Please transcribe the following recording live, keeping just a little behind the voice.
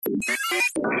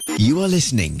You are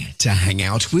listening to Hang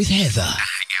Out with Heather.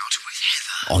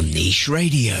 On Niche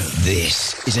Radio.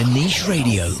 This is a Niche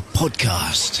Radio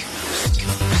podcast.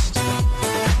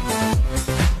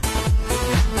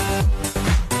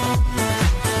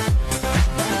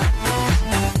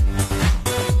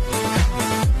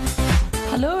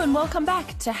 Hello and welcome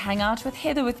back to Hang Out with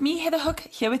Heather, with me, Heather Hook,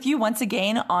 here with you once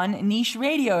again on Niche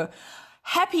Radio.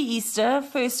 Happy Easter,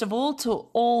 first of all, to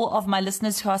all of my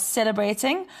listeners who are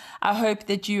celebrating. I hope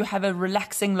that you have a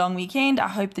relaxing long weekend. I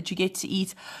hope that you get to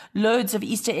eat loads of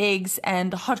Easter eggs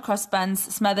and hot cross buns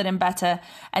smothered in butter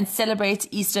and celebrate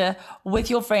Easter with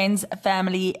your friends,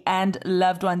 family, and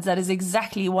loved ones. That is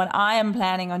exactly what I am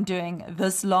planning on doing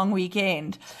this long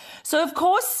weekend. So, of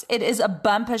course, it is a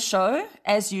bumper show,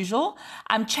 as usual.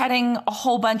 I'm chatting a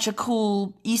whole bunch of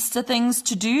cool Easter things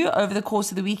to do over the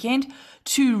course of the weekend.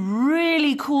 Two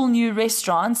really cool new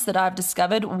restaurants that I've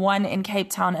discovered, one in Cape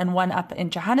Town and one up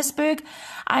in Johannesburg.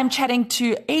 I'm chatting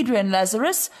to Adrian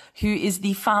Lazarus, who is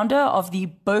the founder of the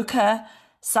Boca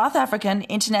South African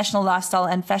International Lifestyle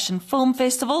and Fashion Film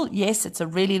Festival. Yes, it's a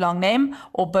really long name,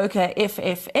 or Boca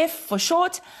FFF for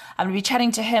short. I'm going to be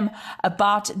chatting to him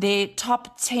about their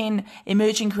top 10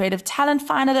 emerging creative talent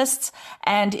finalists.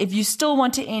 And if you still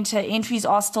want to enter, entries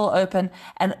are still open,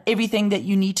 and everything that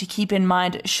you need to keep in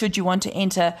mind should you want to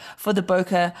enter for the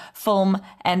Boca Film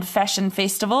and Fashion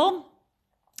Festival.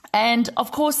 And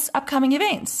of course, upcoming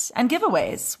events and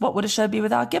giveaways. What would a show be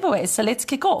without giveaways? So let's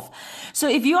kick off. So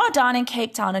if you are down in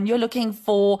Cape Town and you're looking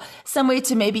for somewhere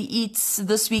to maybe eat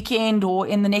this weekend or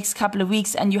in the next couple of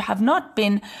weeks, and you have not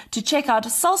been to check out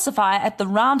Salsify at the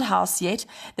Roundhouse yet,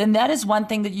 then that is one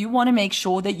thing that you want to make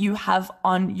sure that you have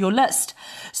on your list.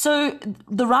 So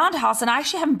the Roundhouse, and I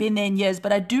actually haven't been there in years,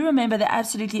 but I do remember the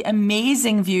absolutely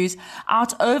amazing views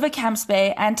out over Camps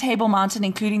Bay and Table Mountain,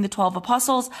 including the 12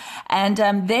 Apostles.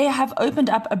 And they have opened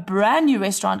up a brand new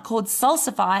restaurant called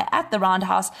Salsify at the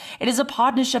Roundhouse. It is a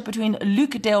partnership between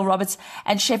Luke Dale Roberts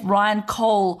and Chef Ryan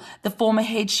Cole, the former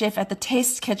head chef at the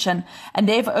Test Kitchen. And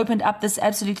they've opened up this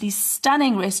absolutely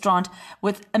stunning restaurant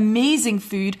with amazing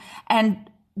food. And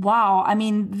wow, I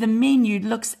mean, the menu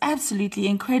looks absolutely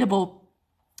incredible.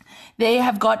 They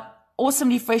have got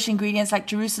awesomely fresh ingredients like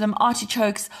Jerusalem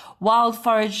artichokes, wild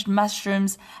foraged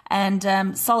mushrooms, and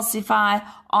salsify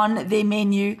on their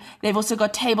menu. They've also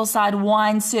got tableside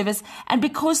wine service. And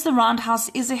because the Roundhouse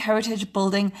is a heritage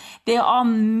building, there are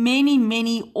many,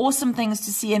 many awesome things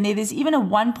to see in there. There's even a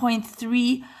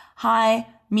 1.3 high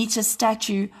meter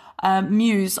statue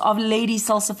muse of Lady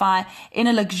Salsify in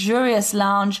a luxurious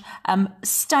lounge,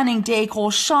 stunning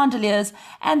decor, chandeliers,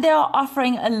 and they are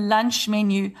offering a lunch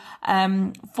menu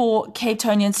for Cape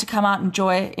Townians to come out and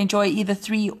enjoy either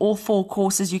 3 or 4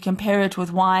 courses. You can pair it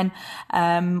with wine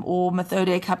or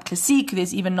Methode Cup Classique.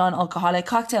 There's even non-alcoholic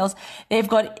cocktails. They've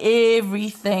got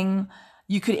everything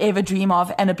you could ever dream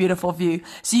of, and a beautiful view.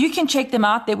 So you can check them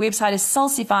out. Their website is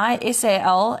Salsify,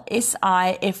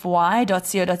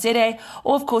 salsify.co.za,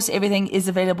 or of course everything is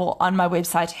available on my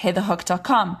website,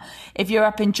 heatherhook.com. If you're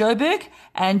up in Joburg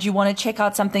and you want to check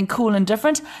out something cool and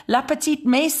different, La Petite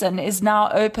Mason is now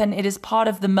open. It is part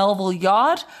of the Melville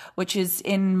Yard, which is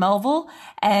in Melville,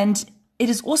 and it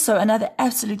is also another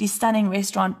absolutely stunning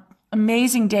restaurant.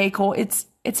 Amazing decor.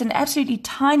 It's an absolutely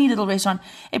tiny little restaurant.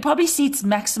 It probably seats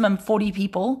maximum 40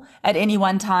 people at any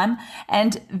one time.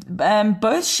 And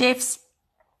both chefs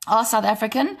are South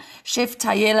African, Chef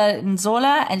Tayela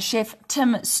Nzola and Chef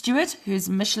Tim Stewart, who's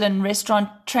Michelin restaurant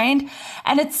trained.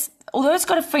 And although it's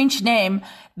got a French name,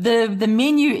 the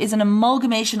menu is an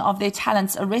amalgamation of their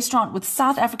talents, a restaurant with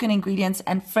South African ingredients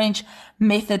and French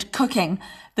method cooking.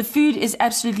 The food is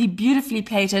absolutely beautifully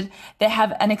plated. They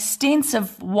have an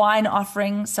extensive wine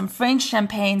offering, some French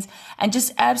champagnes, and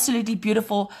just absolutely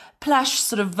beautiful plush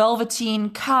sort of velveteen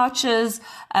couches.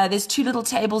 There's 2 little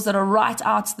tables that are right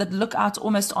out, that look out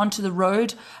almost onto the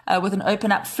road with an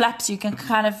open up flap, so you can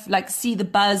kind of like see the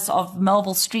buzz of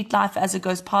Melville street life as it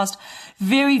goes past.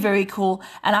 Very, very cool,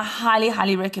 and I highly,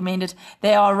 highly recommend it.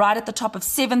 They are right at the top of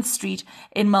 7th Street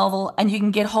in Melville, and you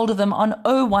can get hold of them on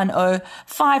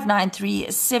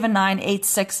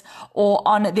 010-593-7986 or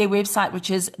on their website, which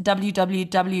is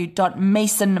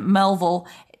www.masonmelville.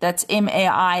 That's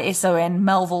MAISON,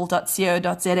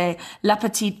 melville.co.za, La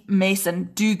Petite Mason.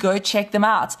 Do go check them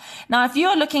out. Now, if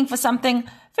you're looking for something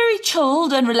very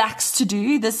chilled and relaxed to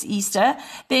do this Easter,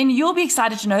 then you'll be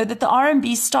excited to know that the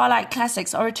R&B Starlight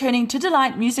Classics are returning to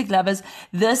delight music lovers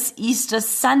this Easter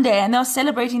Sunday, and they're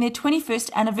celebrating their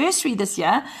 21st anniversary this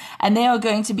year, and they are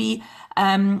going to be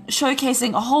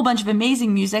showcasing a whole bunch of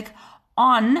amazing music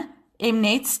on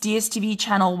Mnet's DSTV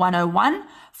channel 101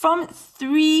 from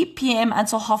 3 p.m.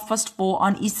 until 4:30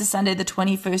 on Easter Sunday, the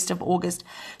 21st of August.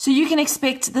 So you can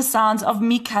expect the sounds of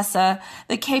Mikasa,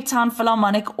 the Cape Town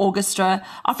Philharmonic Orchestra,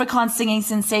 Afrikaans singing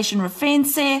sensation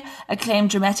Refense,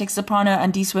 acclaimed dramatic soprano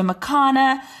Andiswe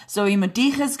Makana, Zoe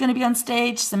Modiga is going to be on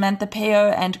stage, Samantha Peo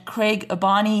and Craig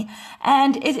Urbani,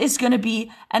 and it is going to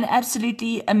be an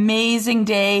absolutely amazing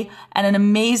day and an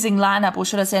amazing lineup, or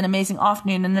should I say an amazing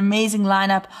afternoon, an amazing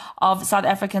lineup of South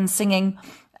Africans singing.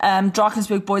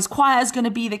 Drakensberg Boys Choir is going to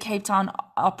be the Cape Town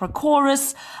Opera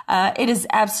Chorus. It is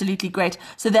absolutely great.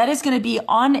 So that is going to be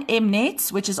on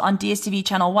Mnet, which is on DSTV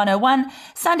channel 101,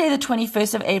 Sunday the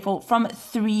 21st of April from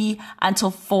 3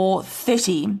 until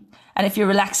 4:30. And if you're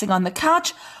relaxing on the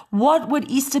couch, what would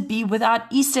Easter be without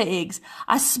Easter eggs?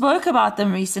 I spoke about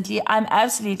them recently. I'm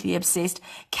absolutely obsessed.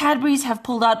 Cadbury's have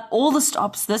pulled out all the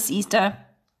stops this Easter,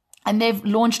 and they've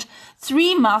launched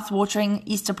 3 mouth-watering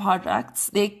Easter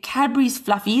products. They're Cadbury's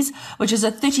Fluffies, which is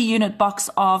a 30-unit box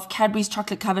of Cadbury's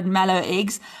chocolate-covered mallow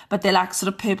eggs, but they're like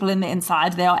sort of purple in the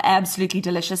inside. They are absolutely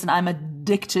delicious, and I'm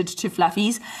addicted to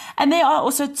Fluffies. And there are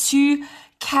also 2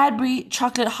 Cadbury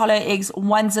chocolate hollow eggs,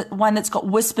 one that's got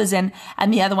whispers in,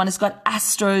 and the other one has got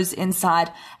Astros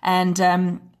inside. And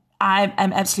I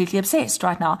am absolutely obsessed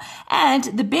right now. And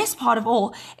the best part of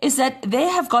all is that they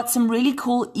have got some really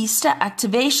cool Easter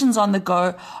activations on the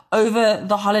go over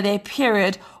the holiday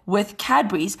period with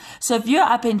Cadbury's. So if you're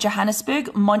up in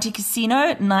Johannesburg, Monte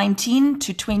Casino, 19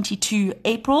 to 22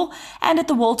 April, and at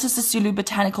the Walter Sisulu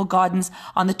Botanical Gardens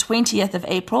on the 20th of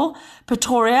April,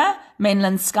 Pretoria,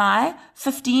 Mainland Sky,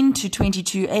 15 to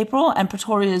 22 April, and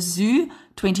Pretoria Zoo,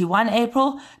 21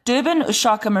 April, Durban,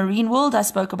 Ushaka Marine World, I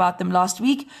spoke about them last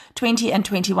week, 20 and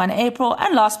 21 April,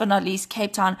 and last but not least,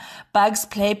 Cape Town Bugs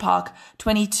Play Park,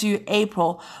 22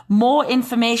 April. More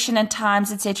information and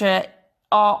times, etc.,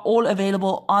 are all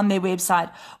available on their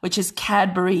website, which is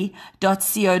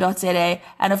cadbury.co.za.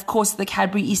 And of course, the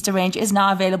Cadbury Easter range is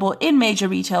now available in major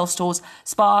retail stores.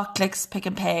 Spar, Clicks, Pick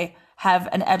and Pay have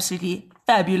an absolutely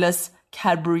fabulous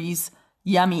Cadbury's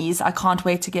yummies. I can't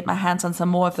wait to get my hands on some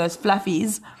more of those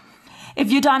fluffies. If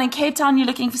you're down in Cape Town, you're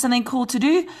looking for something cool to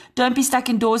do, don't be stuck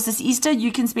indoors this Easter.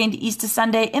 You can spend Easter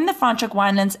Sunday in the Franschhoek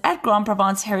Winelands at Grand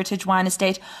Provence Heritage Wine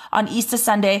Estate on Easter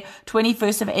Sunday,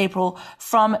 21st of April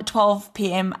from 12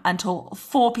 p.m. until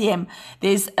 4 p.m.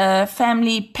 There's a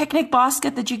family picnic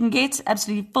basket that you can get,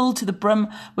 absolutely full to the brim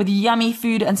with yummy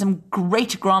food and some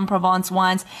great Grand Provence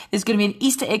wines. There's going to be an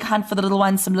Easter egg hunt for the little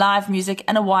ones, some live music,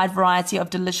 and a wide variety of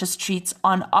delicious treats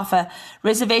on offer.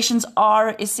 Reservations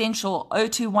are essential.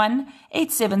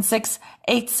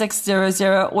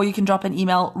 021-876-8600, or you can drop an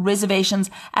email,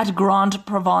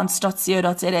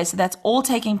 reservations@grandprovence.co.za. So that's all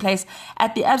taking place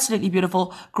at the absolutely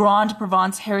beautiful Grand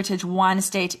Provence Heritage Wine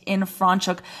Estate in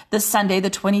Franschhoek this Sunday, the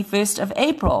 21st of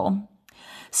April.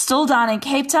 Still down in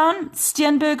Cape Town,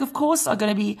 Steenberg, of course, are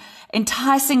going to be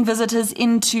enticing visitors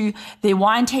into their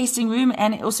wine tasting room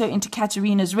and also into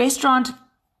Katerina's restaurant.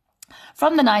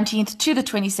 From the 19th to the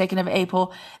 22nd of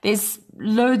April, there's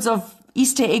loads of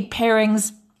Easter egg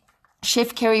pairings.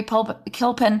 Chef Kerry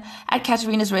Kilpin at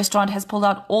Katerina's restaurant has pulled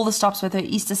out all the stops with her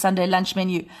Easter Sunday lunch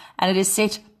menu, and it is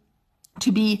set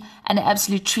to be an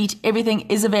absolute treat. Everything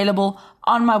is available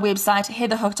on my website,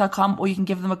 heatherhook.com, or you can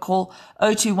give them a call,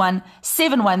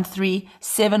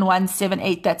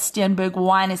 021-713-7178. That's Steenberg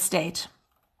Wine Estate.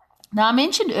 Now, I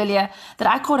mentioned earlier that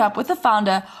I caught up with the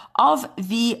founder of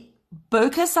the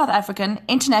Boca South African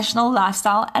International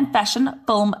Lifestyle and Fashion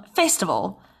Film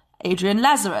Festival, Adrian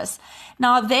Lazarus.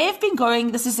 Now, they've been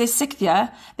going, this is their 6th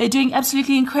year. They're doing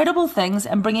absolutely incredible things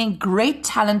and bringing great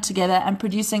talent together and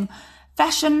producing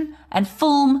fashion and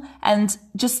film and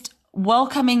just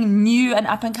welcoming new and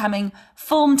up-and-coming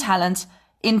film talent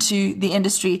into the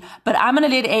industry. But I'm going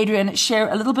to let Adrian share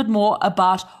a little bit more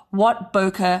about what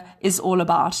Boca is all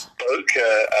about.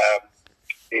 Boca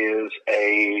is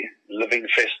a living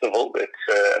festival. It's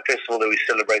a festival that we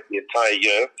celebrate the entire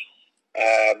year,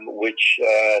 which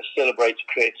celebrates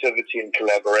creativity and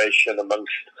collaboration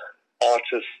amongst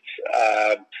artists,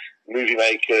 movie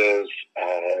makers,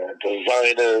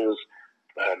 designers,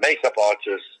 makeup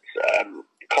artists,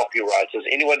 copywriters,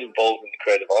 anyone involved in the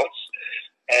creative arts.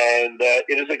 And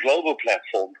it is a global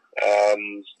platform.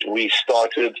 We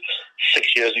started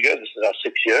 6 years ago. This is our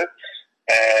 6th year.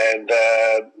 And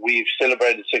we've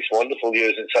celebrated 6 wonderful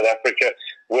years in South Africa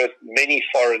with many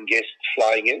foreign guests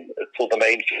flying in for the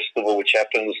main festival, which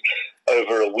happens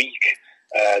over a week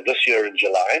this year in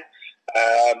July.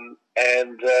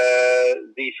 And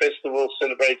the festival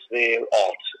celebrates their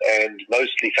art and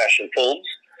mostly fashion films.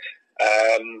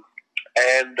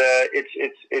 And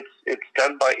it's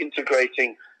done by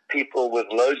integrating people with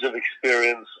loads of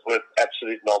experience with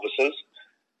absolute novices.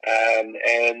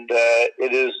 and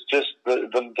it is just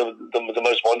the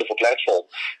most wonderful platform.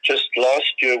 Just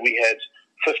last year we had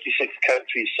 56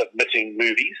 countries submitting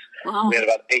movies. Wow. We had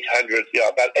about 800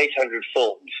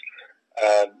 films,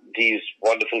 these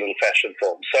wonderful little fashion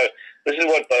films. So this is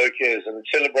what Bokeh is, and it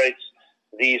celebrates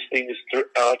these things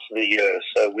throughout the year.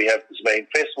 So we have this main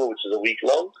festival, which is a week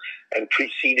long, and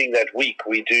preceding that week,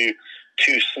 we do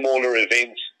 2 smaller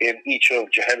events in each of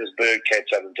Johannesburg, Cape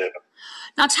Town, and Durban.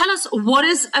 Now tell us, what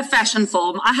is a fashion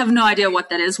film? I have no idea what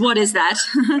that is. What is that?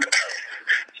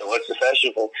 So what's a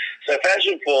fashion film? So a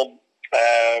fashion film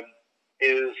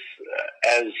is,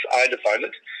 as I define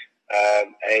it,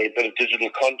 a bit of digital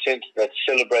content that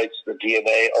celebrates the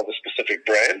DNA of a specific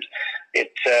brand.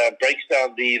 It breaks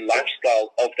down the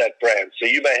lifestyle of that brand. So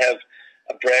you may have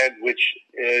a brand which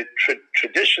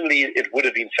traditionally it would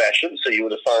have been fashion. So you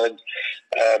would have found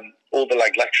all the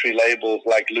luxury labels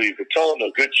like Louis Vuitton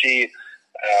or Gucci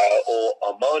or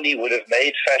Armani would have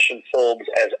made fashion films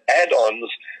as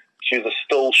add-ons to the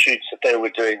still shoots that they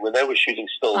were doing when they were shooting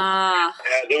stills.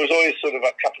 There was always sort of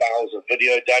a couple of hours of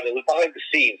video done. It was behind the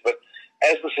scenes, but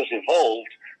as this has evolved,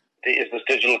 there is this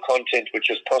digital content which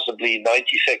is possibly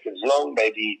 90 seconds long,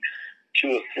 maybe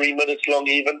 2 or 3 minutes long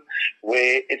even,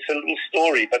 where it's a little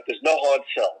story, but there's no hard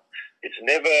sell. It's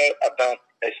never about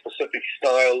a specific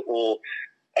style or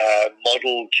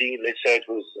model jean. Let's say it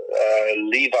was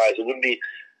Levi's. It wouldn't be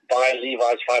buy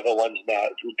Levi's 501s now.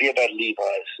 It would be about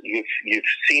Levi's. You've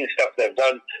seen stuff they've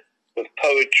done with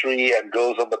poetry and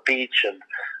girls on the beach and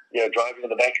driving on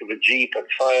the back of a Jeep and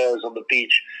fires on the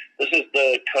beach. This is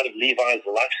the kind of Levi's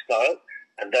lifestyle,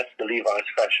 and that's the Levi's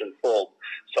fashion film.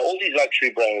 So all these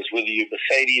luxury brands, whether you're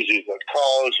Mercedes, you've got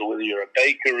cars, or whether you're a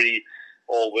bakery,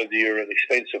 or whether you're an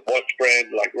expensive watch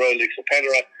brand like Rolex or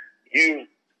Panerai, you've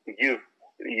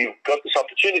got this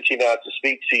opportunity now to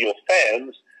speak to your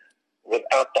fans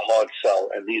without the hard sell,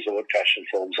 and these are what fashion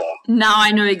films are. Now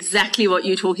I know exactly what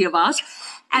you're talking about.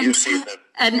 And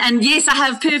yes, I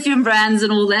have perfume brands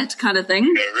and all that kind of thing.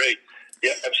 Right.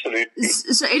 Yeah, absolutely.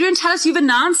 So Adrian, tell us, you've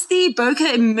announced the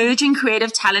Bokeh Emerging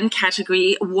Creative Talent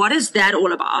category. What is that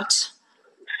all about?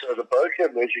 So the Bokeh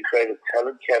Emerging Creative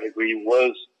Talent category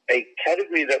was a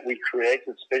category that we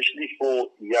created especially for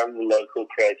young local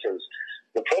creators.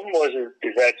 The problem is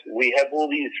that we have all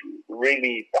these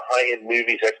really high-end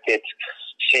movies that get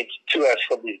sent to us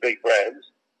from these big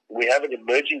brands. We have an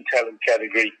emerging talent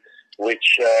category,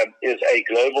 which is a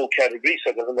global category, so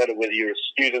it doesn't matter whether you're a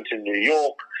student in New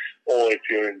York or if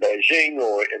you're in Beijing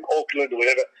or in Auckland or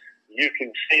whatever, you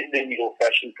can send in your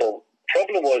fashion film. The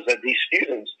problem was that these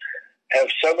students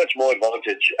have so much more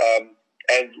advantage,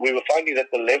 and we were finding that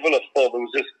the level of film, it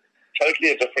was just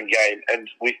totally a different game, and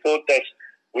we thought that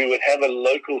we would have a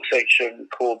local section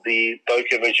called the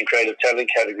Bokeh Emerging Creative Talent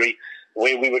category,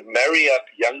 where we would marry up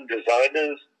young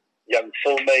designers, young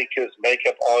filmmakers,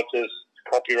 makeup artists,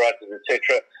 copywriters,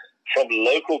 etc., from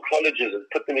local colleges and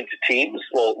put them into teams.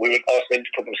 Well, we would ask them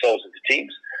to put themselves into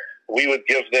teams. We would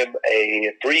give them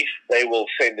a brief. They will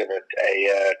send in a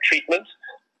treatment,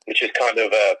 which is kind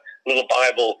of a little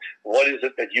Bible. What is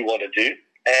it that you want to do?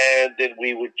 And then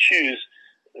we would choose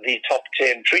the top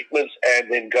 10 treatments and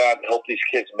then go out and help these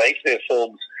kids make their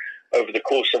films over the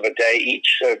course of a day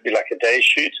each. So it'd be like a day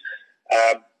shoot,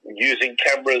 using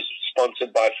cameras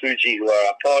sponsored by Fuji, who are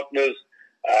our partners.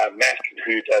 Mac,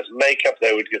 who does makeup,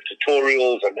 they would give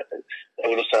tutorials, and they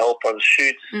would also help on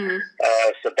shoots.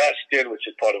 Sebastian, which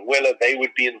is part of Weller, they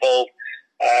would be involved.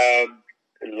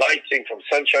 Lighting from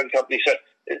Sunshine Company. So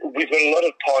we've got a lot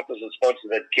of partners and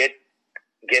sponsors that get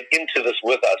into this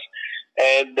with us.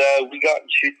 And we go out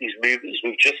and shoot these movies.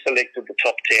 We've just selected the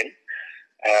top 10,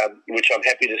 which I'm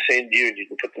happy to send you, and you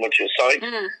can put them onto your site.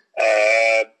 And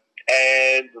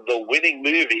the winning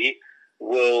movie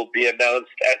will be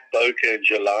announced at Bokeh in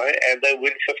July, and they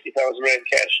win 50,000 Rand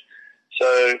cash.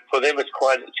 So for them, it's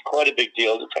quite a big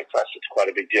deal. In fact, for us, it's quite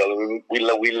a big deal. We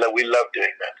love doing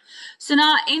that. So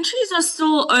now entries are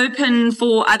still open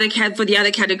for the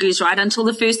other categories, right, until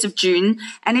the 1st of June.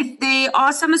 And if there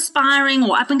are some aspiring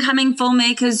or up-and-coming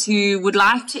filmmakers who would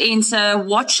like to enter,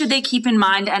 what should they keep in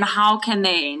mind, and how can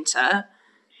they enter?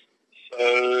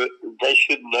 So they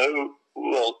should know,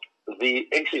 well, the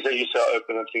entries are usually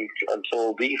open, I think,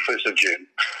 until the 1st of June.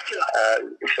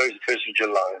 1st of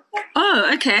July.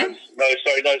 Oh, okay.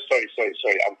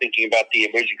 Sorry. I'm thinking about the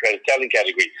Emerging Creative Talent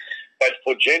category. But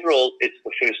for general, it's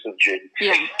the 1st of June.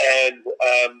 Yeah. And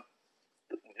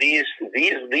these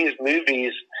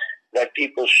movies that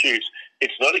people shoot,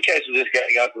 it's not a case of just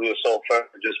going out with your cell phone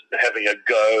and just having a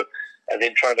go and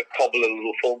then trying to cobble a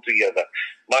little film together.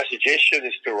 My suggestion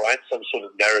is to write some sort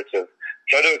of narrative.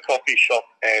 Go to a coffee shop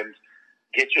and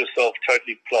get yourself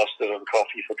totally plastered on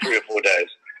coffee for 3 or 4 days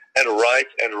and write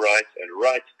and write and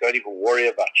write. Don't even worry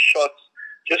about shots.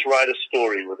 Just write a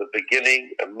story with a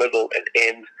beginning, a middle, and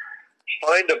end.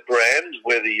 Find a brand,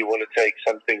 whether you want to take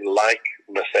something like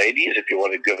Mercedes, if you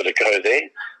want to give it a go there,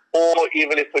 or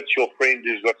even if it's your friend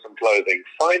who's got some clothing.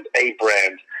 Find a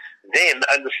brand. Then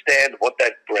understand what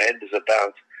that brand is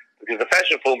about. Because the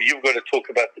fashion film, you've got to talk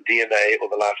about the DNA or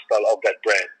the lifestyle of that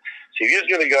brand. So if you're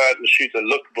just going to go out and shoot a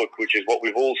lookbook, which is what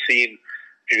we've all seen,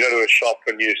 if you go to a shop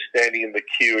and you're standing in the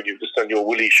queue and you've just done your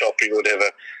Woolly shopping or whatever,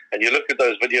 and you look at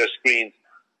those video screens,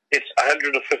 it's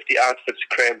 150 outfits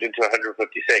crammed into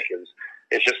 150 seconds.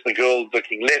 It's just the girl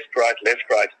looking left, right, left,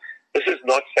 right. This is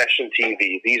not fashion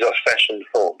TV. These are fashion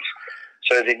films.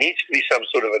 So there needs to be some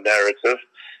sort of a narrative.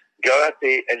 Go out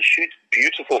there and shoot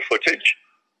beautiful footage,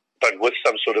 but with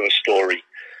some sort of a story.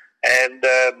 And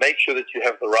make sure that you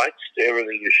have the rights to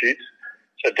everything you shoot.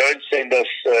 So don't send us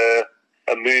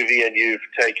a movie and you've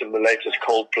taken the latest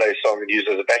Coldplay song and used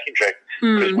it as a backing track,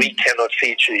 because we cannot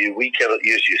feature you, we cannot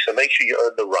use you. So make sure you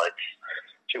own the rights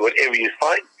to whatever you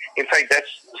find. In fact,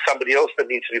 that's somebody else that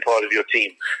needs to be part of your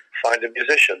team. Find a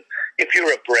musician. If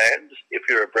you're a brand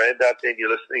out there and you're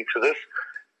listening to this,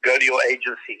 go to your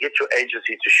agency, get your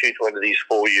agency to shoot one of these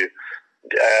for you.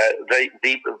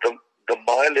 The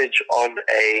mileage on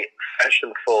a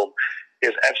fashion film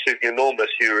is absolutely enormous.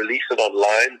 You release it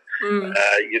online.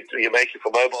 You make it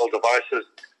for mobile devices,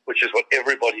 which is what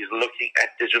everybody's looking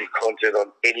at digital content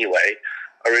on anyway.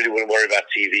 I really wouldn't worry about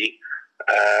TV.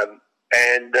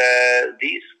 And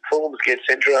these films get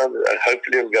sent around.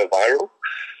 Hopefully it'll go viral.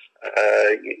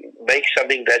 Make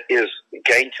something that is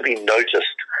going to be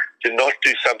noticed. Do not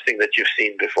do something that you've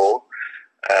seen before.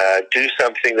 Do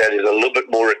something that is a little bit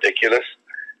more ridiculous.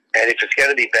 And if it's going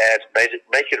to be bad,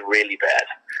 make it really bad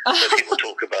so people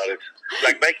talk about it.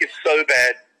 Like, make it so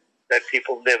bad that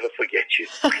people never forget you.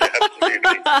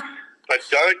 Absolutely. But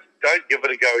don't give it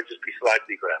a go and just be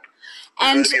slightly crap.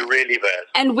 It's going to be really bad.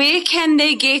 And where can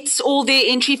they get all their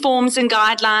entry forms and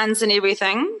guidelines and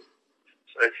everything?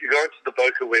 So if you go to the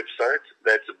Bokeh website,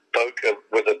 that's Bokeh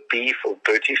with a B for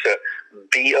Bertie, so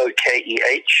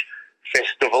BOKEH,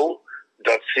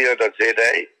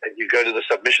 festival.co.za, and you go to the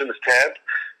submissions tab.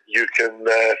 You can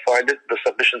find it. The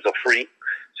submissions are free,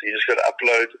 so you just got to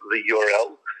upload the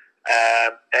URL.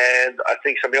 And I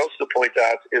think something else to point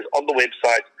out is on the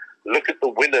website, look at the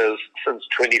winners since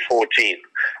 2014.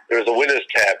 There is a winners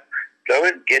tab. Go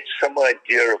and get some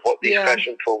idea of what these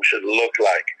fashion films should look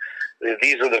like.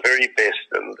 These are the very best,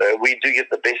 and we do get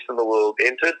the best in the world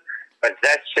entered. But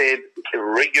that said,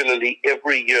 regularly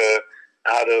every year,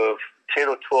 out of 10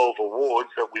 or 12 awards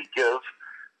that we give,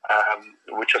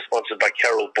 which are sponsored by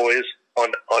Carol Boys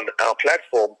on our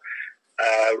platform,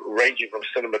 ranging from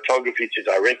cinematography to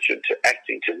direction to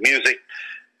acting to music,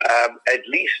 at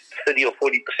least 30 or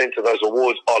 40% of those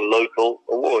awards are local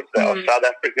awards. They are South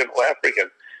African or African.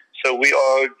 So we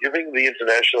are giving the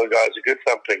international guys a good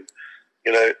thumping,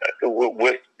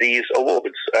 with these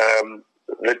awards.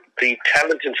 The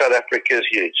talent in South Africa is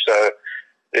huge, so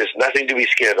there's nothing to be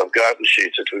scared of. Go out and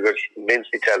shoot it. We've got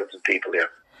immensely talented people here.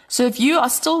 So if you are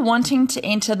still wanting to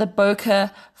enter the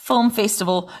Bokeh Film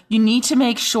Festival, you need to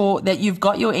make sure that you've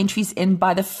got your entries in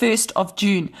by the 1st of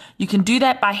June. You can do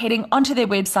that by heading onto their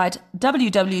website,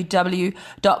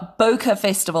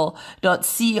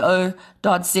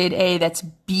 www.bokehfestival.co.za. That's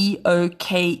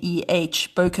BOKEH,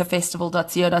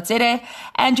 bokehfestival.co.za.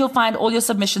 And you'll find all your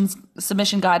submission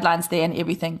guidelines there and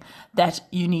everything that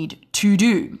you need to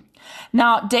do.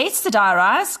 Now, dates to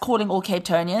diarise, calling all Cape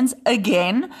Townians.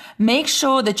 Again, make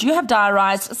sure that you have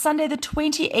diarized Sunday the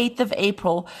 28th of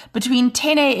April between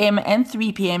 10 a.m. and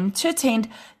 3 p.m. to attend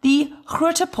the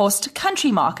Grootepost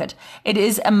Country Market. It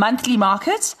is a monthly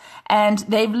market, and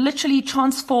they've literally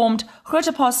transformed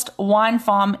Grootepost Wine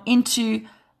Farm into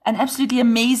an absolutely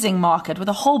amazing market with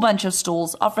a whole bunch of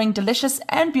stalls offering delicious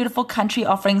and beautiful country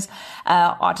offerings,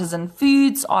 artisan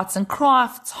foods, arts and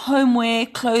crafts, homeware,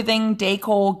 clothing,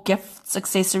 decor, gifts,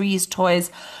 accessories, toys,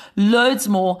 loads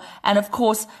more. And of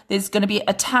course, there's going to be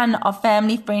a ton of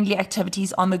family-friendly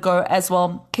activities on the go as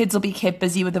well. Kids will be kept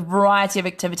busy with a variety of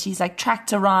activities like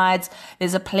tractor rides.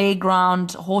 There's a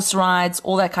playground, horse rides,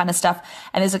 all that kind of stuff.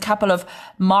 And there's a couple of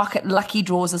market lucky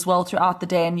draws as well throughout the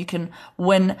day. And you can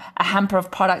win a hamper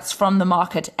of products from the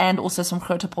market and also some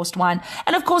Grootepost wine.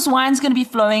 And of course, wine's going to be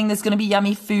flowing. There's going to be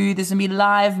yummy food. There's going to be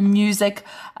live music,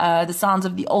 the sounds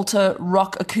of the Alter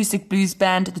Rock Acoustic Blues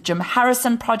Band, the Jim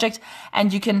Harrison Project.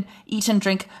 And you can can eat and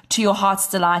drink to your heart's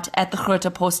delight at the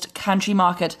Grotepost Country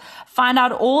Market. Find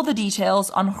out all the details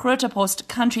on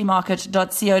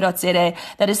grotepostcountrymarket.co.za.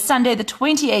 That is Sunday, the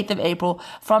 28th of April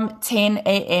from 10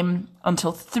 a.m.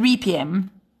 until 3 p.m.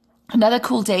 Another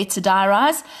cool date to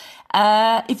diarize.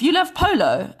 If you love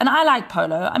polo, and I like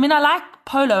polo, I like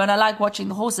polo and I like watching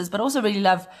the horses, but also really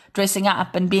love dressing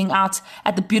up and being out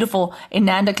at the beautiful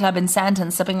Inanda Club in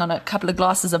Sandton, sipping on a couple of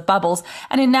glasses of bubbles.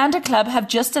 And Inanda Club have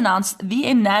just announced the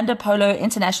Inanda Polo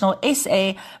International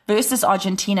SA versus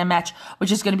Argentina match,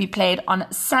 which is going to be played on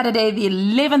Saturday, the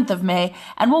 11th of May,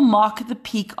 and will mark the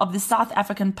peak of the South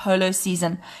African polo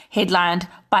season, headlined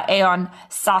by Aeon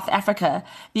South Africa.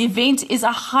 The event is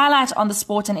a highlight on the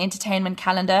sport and entertainment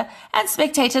calendar, and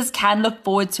spectators can look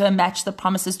forward to a match that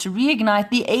promises to reignite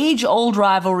the age-old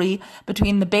rivalry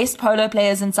between the best polo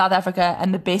players in South Africa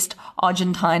and the best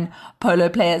Argentine polo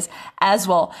players as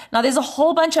well. Now, there's a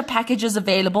whole bunch of packages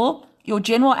available. Your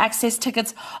general access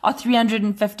tickets are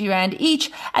 350 Rand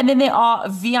each, and then there are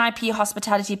VIP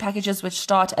hospitality packages which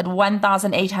start at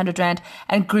 1,800 Rand,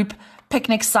 and group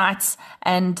picnic sites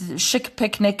and chic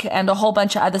picnic and a whole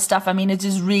bunch of other stuff. It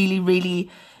is really, really,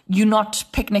 you're not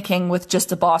picnicking with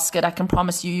just a basket. I can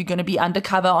promise you, you're going to be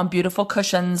undercover on beautiful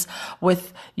cushions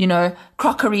with,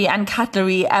 crockery and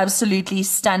cutlery, absolutely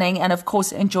stunning. And of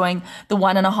course, enjoying the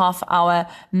 1.5 hour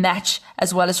match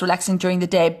as well as relaxing during the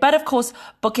day. But of course,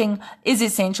 booking is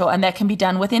essential, and that can be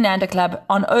done with Inanda Club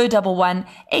on 011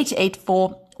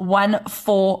 884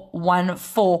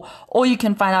 1414, or you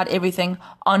can find out everything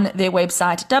on their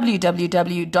website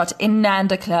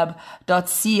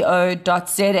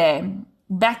www.inandaclub.co.za.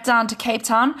 Back down to Cape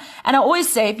Town, and I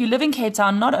always say, if you live in Cape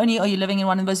Town, not only are you living in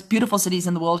one of the most beautiful cities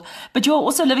in the world, but you're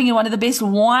also living in one of the best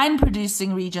wine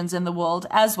producing regions in the world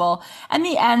as well. And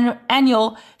the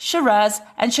annual Shiraz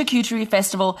and Charcuterie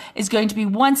Festival is going to be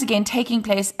once again taking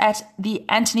place at the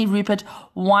Anthony Rupert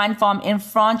Wine Farm in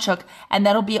Franschhoek, and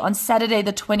that'll be on Saturday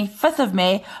the 25th of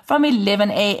May from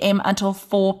 11 a.m. until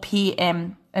 4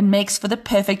 p.m. and makes for the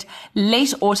perfect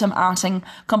late autumn outing,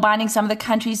 combining some of the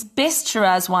country's best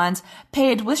Shiraz wines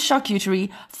paired with charcuterie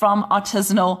from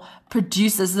artisanal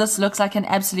producers. This looks like an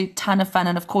absolute ton of fun,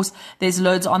 and of course there's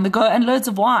loads on the go and loads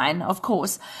of wine, of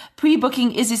course.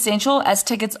 Pre-booking is essential as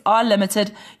tickets are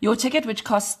limited. Your ticket, which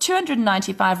costs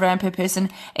 295 Rand per person,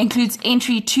 includes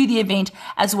entry to the event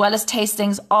as well as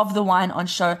tastings of the wine on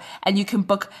show, and you can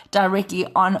book directly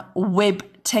on web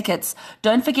tickets.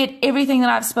 Don't forget, everything that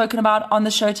I've spoken about on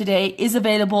the show today is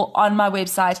available on my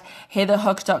website,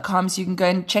 heatherhook.com, so you can go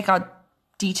and check out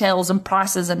details and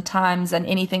prices and times and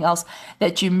anything else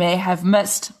that you may have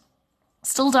missed.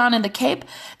 Still down in the Cape,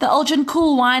 the Elgin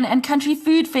Cool Wine and Country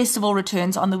Food Festival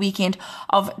returns on the weekend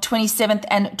of 27th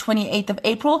and 28th of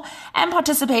April, and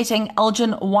participating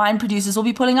Elgin wine producers will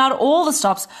be pulling out all the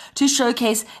stops to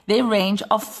showcase their range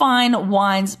of fine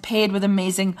wines paired with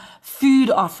amazing food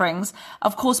offerings.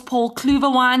 Of course, Paul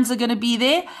Kluwer wines are going to be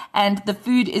there, and the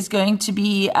food is going to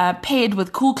be paired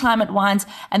with cool climate wines,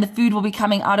 and the food will be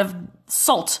coming out of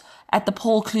Salt at the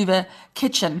Paul Kluwer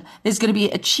kitchen. There's going to be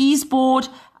a cheese board.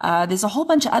 There's a whole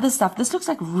bunch of other stuff. This looks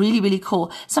like really, really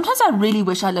cool. Sometimes I really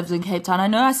wish I lived in Cape Town. I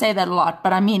know I say that a lot,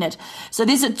 but I mean it. So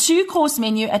there's a 2-course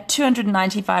menu at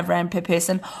 295 Rand per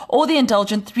person, or the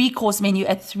indulgent 3-course menu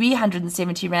at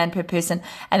 370 Rand per person,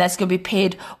 and that's going to be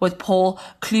paired with Paul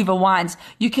Kluwer wines.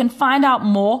 You can find out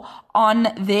more on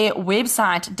their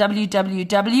website,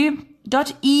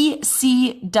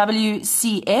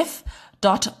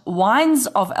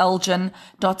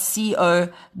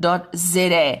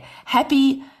 www.ecwwinesofelgin.co.za.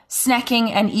 Happy snacking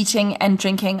and eating and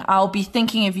drinking. I'll be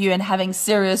thinking of you and having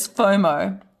serious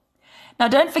FOMO. Now,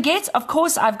 don't forget, of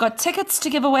course, I've got tickets to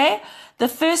give away. The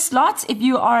first lot, if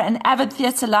you are an avid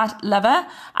theatre lover,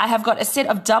 I have got a set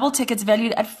of double tickets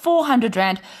valued at 400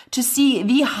 Rand to see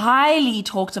the highly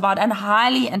talked about and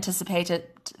highly anticipated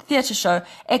theatre show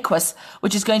Equus,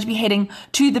 which is going to be heading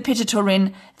to the Peter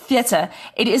Turin Theatre.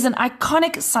 It is an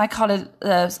iconic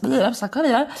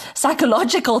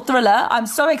psychological thriller. I'm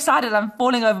so excited, I'm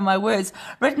falling over my words.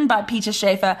 Written by Peter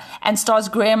Schaefer and stars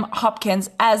Graham Hopkins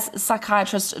as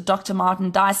psychiatrist Dr.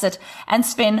 Martin Dysett and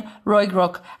Sven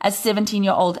Roigrok as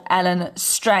 17-year-old Alan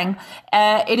Strang.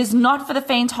 It is not for the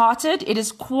faint-hearted. It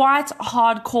is quite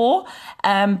hardcore,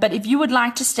 but if you would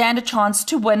like to stand a chance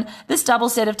to win this double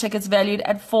set of tickets valued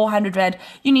at 400 Rand,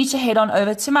 you need to head on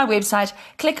over to my website,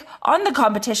 click on the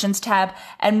competitions tab,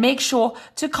 and make sure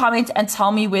to comment and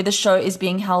tell me where the show is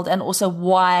being held and also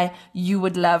why you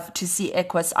would love to see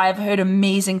Equus. I have heard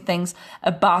amazing things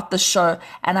about the show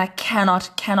and I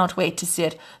cannot wait to see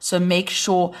it. So make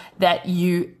sure that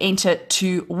you enter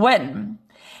to win.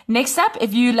 Next up,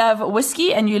 if you love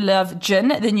whiskey and you love gin,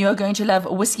 then you're going to love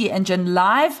Whiskey and Gin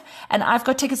Live. And I've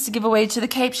got tickets to give away to the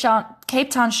Cape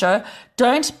Town show.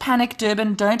 Don't panic,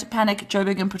 Durban. Don't panic,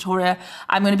 Joburg and Pretoria.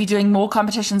 I'm going to be doing more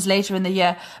competitions later in the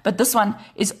year, but this one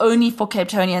is only for Cape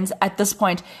Townians at this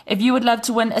point. If you would love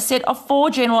to win a set of 4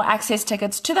 general access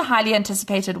tickets to the highly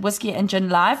anticipated Whiskey and Gin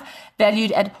Live,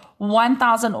 valued at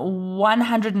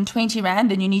 1,120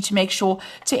 Rand, then you need to make sure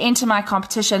to enter my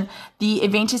competition. The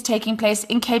event is taking place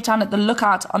in Cape Town at the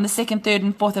Lookout on the 2nd, 3rd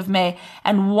and 4th of May,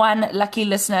 and one lucky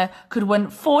listener could win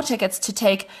 4 tickets to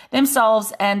take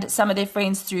themselves and some of their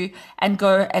friends through and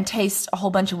go and taste a whole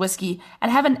bunch of whiskey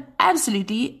and have an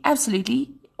absolutely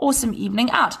awesome evening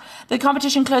out. The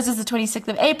competition closes the 26th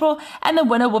of April and the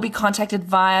winner will be contacted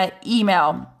via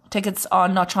email. Tickets are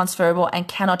not transferable and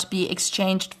cannot be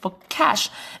exchanged for cash.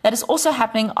 That is also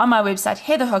happening on my website,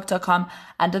 heatherhook.com,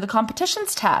 under the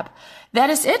competitions tab. That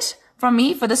is it from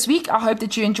me for this week. I hope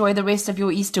that you enjoy the rest of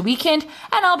your Easter weekend,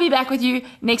 and I'll be back with you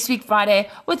next week, Friday,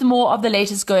 with more of the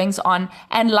latest goings on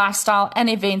and lifestyle and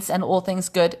events and all things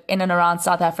good in and around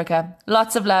South Africa.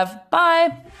 Lots of love. Bye.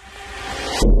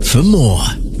 For more,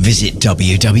 visit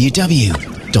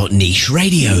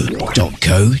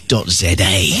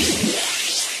www.nicheradio.co.za.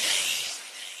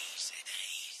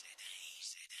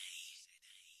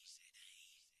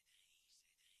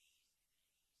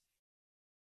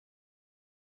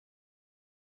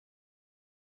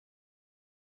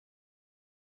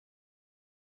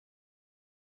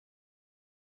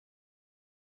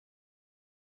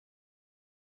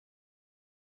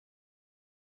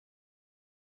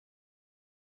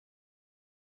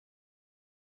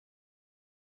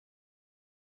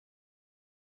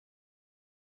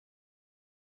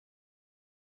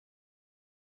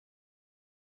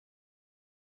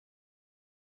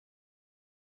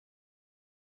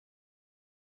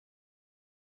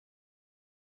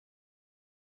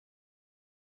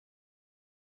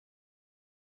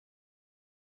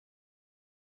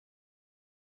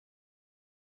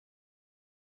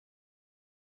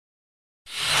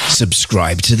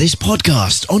 Subscribe to this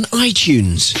podcast on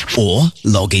iTunes or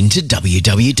log into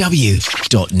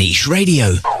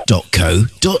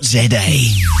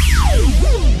www.nicheradio.co.za.